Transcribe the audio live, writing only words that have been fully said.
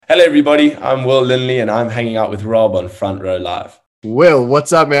Hello, everybody. I'm Will Lindley, and I'm hanging out with Rob on Front Row Live. Will,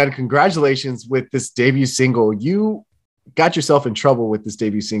 what's up, man? Congratulations with this debut single. You got yourself in trouble with this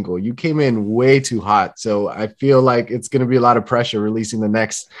debut single. You came in way too hot. So I feel like it's going to be a lot of pressure releasing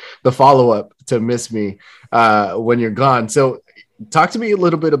the follow-up to Miss Me when you're gone. So talk to me a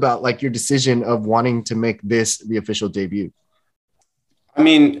little bit about like your decision of wanting to make this the official debut. I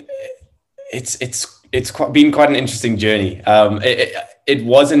mean, it's been quite an interesting journey. It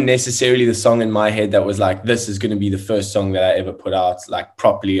wasn't necessarily the song in my head that was like, this is going to be the first song that I ever put out like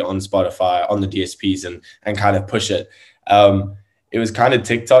properly on Spotify, on the DSPs and kind of push it. It was kind of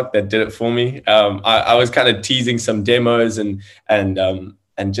TikTok that did it for me. I was kind of teasing some demos and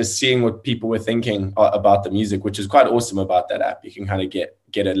just seeing what people were thinking about the music, which is quite awesome about that app. You can kind of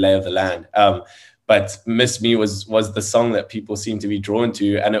get a lay of the land. But Miss Me was the song that people seemed to be drawn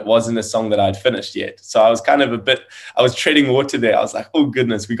to, and it wasn't a song that I'd finished yet. So I was kind of I was treading water there. I was like, oh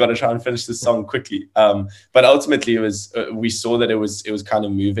goodness, we got to try and finish this song quickly. But ultimately, we saw that it was kind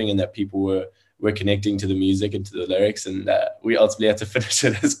of moving and that people were connecting to the music and to the lyrics, and we ultimately had to finish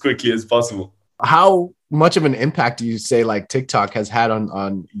it as quickly as possible. How much of an impact do you say like TikTok has had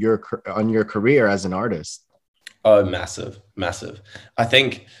on your career as an artist? Oh, massive. I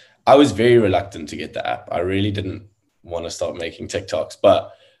think I was very reluctant to get the app. I really didn't want to start making TikToks,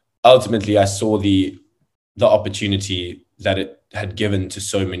 but ultimately I saw the opportunity that it had given to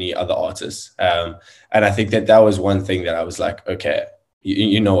so many other artists. And I think that was one thing that I was like, okay,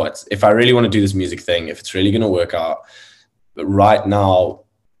 you know what, if I really want to do this music thing, if it's really going to work out, but right now,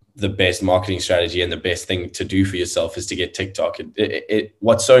 the best marketing strategy and the best thing to do for yourself is to get TikTok.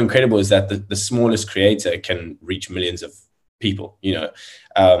 What's so incredible is that the smallest creator can reach millions of people,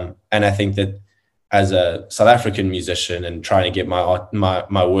 and I think that as a South African musician and trying to get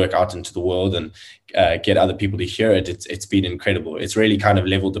my work out into the world and get other people to hear it, it's been incredible. It's really kind of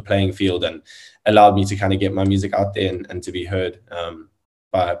leveled the playing field and allowed me to kind of get my music out there and to be heard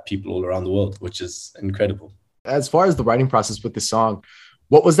by people all around the world, which is incredible. As far as the writing process with the song,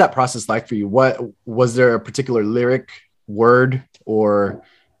 what was that process like for you? What was there a particular lyric, word, or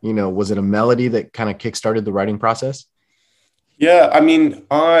was it a melody that kind of kickstarted the writing process? Yeah, I mean,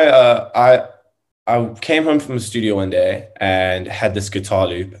 I came home from the studio one day and had this guitar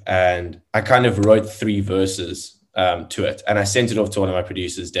loop, and I kind of wrote 3 verses to it, and I sent it off to one of my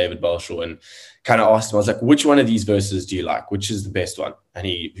producers, David Belshaw, and kind of asked him, I was like, which one of these verses do you like? Which is the best one? And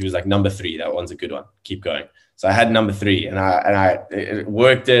he was like, number 3, that one's a good one. Keep going. So I had number 3, and I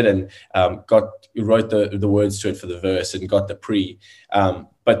worked it and wrote the words to it for the verse and got the pre.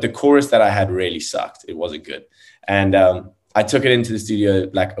 But the chorus that I had really sucked. It wasn't good. And I took it into the studio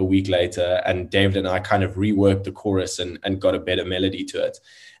like a week later, and David and I kind of reworked the chorus and got a better melody to it.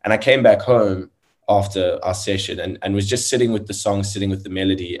 And I came back home after our session and was just sitting with the song, sitting with the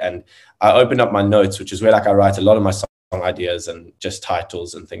melody. And I opened up my notes, which is where like I write a lot of my song ideas and just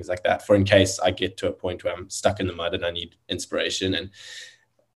titles and things like that, for in case I get to a point where I'm stuck in the mud and I need inspiration. And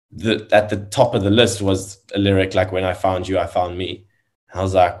at the top of the list was a lyric like, when I found you, I found me. And I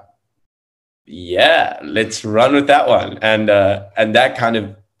was like, yeah, let's run with that one. And that kind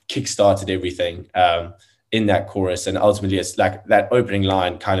of kickstarted everything in that chorus. And ultimately it's like that opening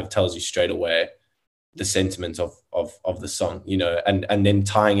line kind of tells you straight away the sentiment of the song, and then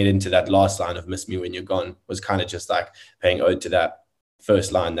tying it into that last line of Miss Me When You're Gone was kind of just like paying ode to that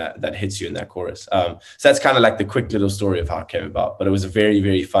first line that hits you in that chorus. So that's kind of like the quick little story of how it came about. But it was a very,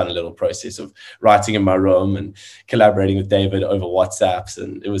 very fun little process of writing in my room and collaborating with David over WhatsApps,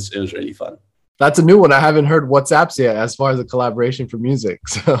 and it was really fun. That's a new one. I haven't heard WhatsApps yet as far as a collaboration for music.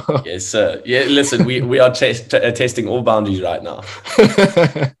 So. Yes, sir. Yeah, listen, we are testing all boundaries right now.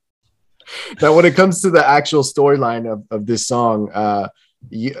 Now, when it comes to the actual storyline of this song,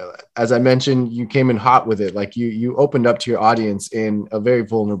 as I mentioned, you came in hot with it. Like you opened up to your audience in a very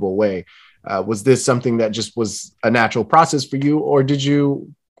vulnerable way. Was this something that just was a natural process for you, or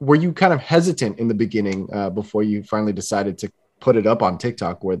were you kind of hesitant in the beginning before you finally decided to put it up on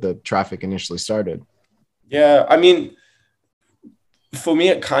TikTok where the traffic initially started? Yeah, I mean, for me,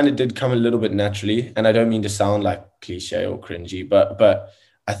 it kind of did come a little bit naturally, and I don't mean to sound like cliche or cringy, but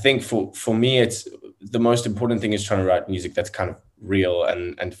I think for me, it's the most important thing is trying to write music that's kind of real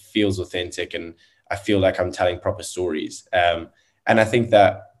and feels authentic, and I feel like I'm telling proper stories. And I think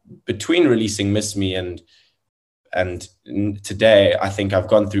that between releasing Miss Me and today, I think I've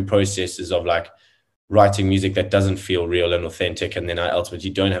gone through processes of like writing music that doesn't feel real and authentic, and then I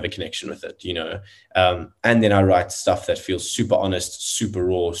ultimately don't have a connection with it, and then I write stuff that feels super honest, super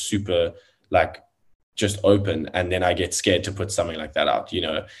raw, super like just open, and then I get scared to put something like that out,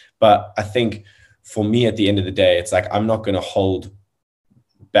 But I think for me, at the end of the day, it's like I'm not going to hold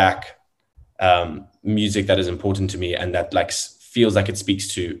back music that is important to me and that like feels like it speaks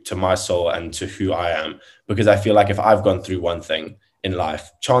to my soul and to who I am. Because I feel like if I've gone through one thing in life,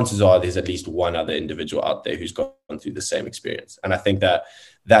 chances are there's at least one other individual out there who's gone through the same experience. And I think that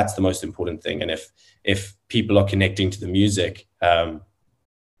that's the most important thing. And if people are connecting to the music,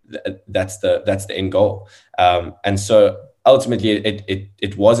 that's the end goal. And so ultimately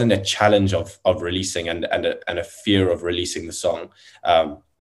it wasn't a challenge of releasing and a fear of releasing the song.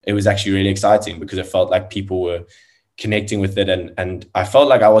 It was actually really exciting because it felt like people were connecting with it, and I felt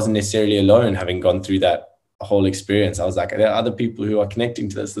like I wasn't necessarily alone having gone through that whole experience. I was like, there are other people who are connecting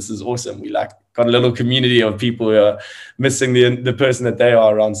to this. This is awesome. We like got a little community of people who are missing the person that they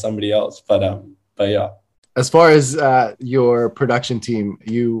are around somebody else. But yeah. As far as your production team,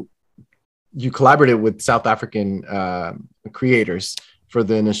 you collaborated with South African creators for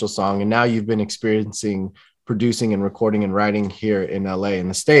the initial song, and now you've been experiencing producing and recording and writing here in LA in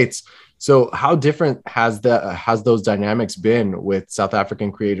the States. So how different has those dynamics been with South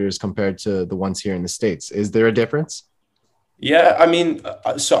African creators compared to the ones here in the States? Is there a difference? Yeah, I mean,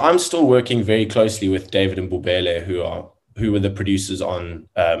 so I'm still working very closely with David and Bubele, who were the producers on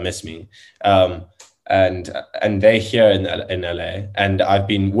Miss Me. And they're here in LA, and I've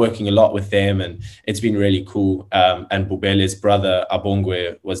been working a lot with them, and it's been really cool. And Bubele's brother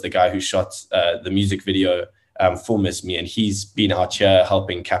Abongwe was the guy who shot the music video for Miss Me, and he's been out here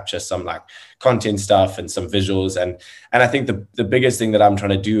helping capture some like content stuff and some visuals. And I think the biggest thing that I'm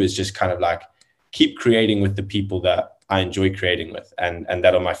trying to do is just kind of like keep creating with the people that I enjoy creating with, and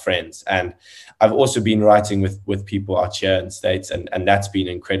that are my friends. And I've also been writing with people out here in the States, and that's been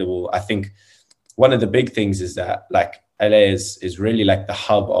incredible. I think one of the big things is that like LA is really like the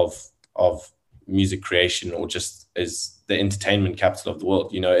hub of music creation, or just is the entertainment capital of the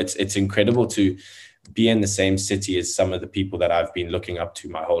world. You know, it's incredible to be in the same city as some of the people that I've been looking up to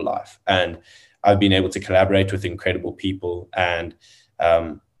my whole life. And I've been able to collaborate with incredible people, and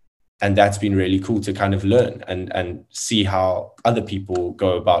that's been really cool to kind of learn and see how other people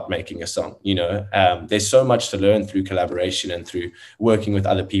go about making a song. You know, there's so much to learn through collaboration and through working with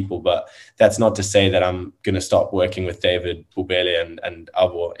other people, but that's not to say that I'm going to stop working with David, Bubele and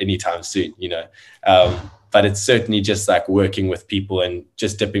Abo anytime soon, you know. But it's certainly just like working with people and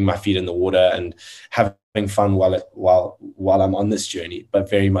just dipping my feet in the water and having fun while I'm on this journey, but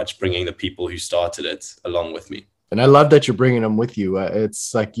very much bringing the people who started it along with me. And I love that you're bringing them with you.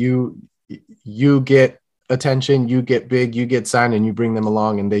 It's like you get attention, you get big, you get signed, and you bring them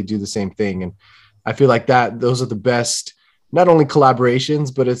along, and they do the same thing. And I feel like those are the best, not only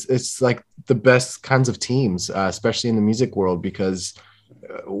collaborations, but it's like the best kinds of teams, especially in the music world, because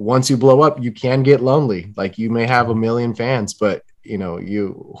once you blow up, you can get lonely. Like you may have a million fans, but you know,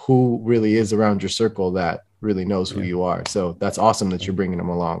 who really is around your circle that really knows who you are. So that's awesome that you're bringing them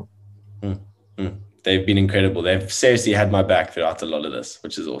along. Mm-hmm. They've been incredible. They've seriously had my back throughout a lot of this,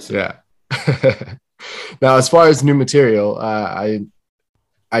 which is awesome. Yeah. Now, as far as new material,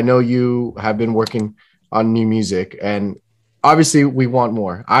 I know you have been working on new music, and obviously we want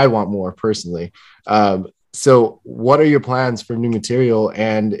more. I want more personally. So what are your plans for new material?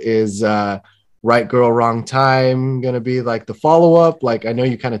 And is Right Girl, Wrong Time going to be like the follow-up? Like, I know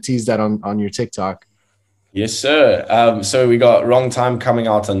you kind of teased that on your TikTok. Yes, sir. So we got Wrong Time coming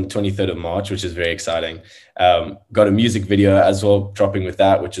out on the 23rd of March, which is very exciting. Got a music video as well dropping with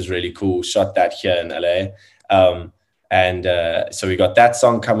that, which is really cool. Shot that here in LA. So we got that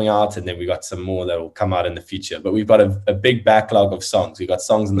song coming out, and then we got some more that will come out in the future. But we've got a big backlog of songs. We've got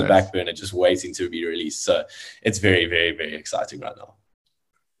songs in the back burner just waiting to be released. So it's very, very, very exciting right now.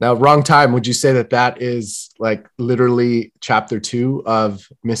 Now, Wrong Time, would you say that is like literally chapter 2 of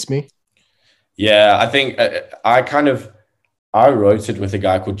Miss Me? Yeah, I think I wrote it with a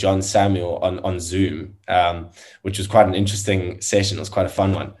guy called John Samuel on Zoom, which was quite an interesting session. It was quite a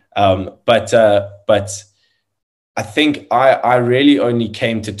fun one. But I think I really only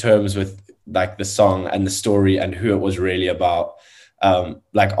came to terms with like the song and the story and who it was really about,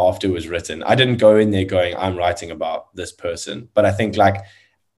 like after it was written. I didn't go in there going, I'm writing about this person. But I think like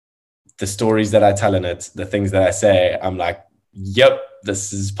the stories that I tell in it, the things that I say, I'm like, yep,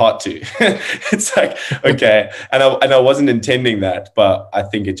 this is part 2. It's like, okay. And I wasn't intending that, but I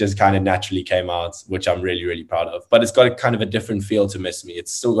think it just kind of naturally came out, which I'm really, really proud of. But it's got a kind of a different feel to Miss Me.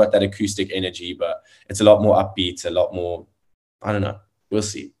 It's still got that acoustic energy, but it's a lot more upbeat, a lot more, I don't know. We'll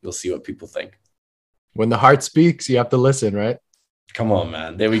see. We'll see what people think. When the heart speaks, you have to listen, right? Come on,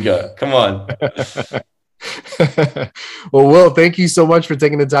 man. There we go. Come on. Well, Will, thank you so much for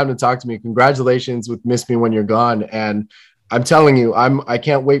taking the time to talk to me. Congratulations with Miss Me When You're Gone. And I'm telling you, I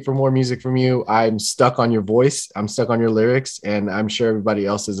can't wait for more music from you. I'm stuck on your voice. I'm stuck on your lyrics, and I'm sure everybody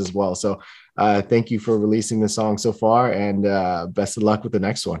else is as well. So thank you for releasing the song so far, and best of luck with the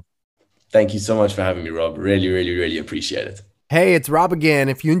next one. Thank you so much for having me, Rob. Really, really, really appreciate it. Hey, it's Rob again.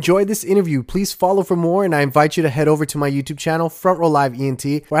 If you enjoyed this interview, please follow for more, and I invite you to head over to my YouTube channel, Front Row Live ENT,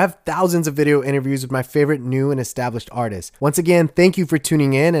 where I have thousands of video interviews with my favorite new and established artists. Once again, thank you for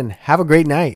tuning in, and have a great night.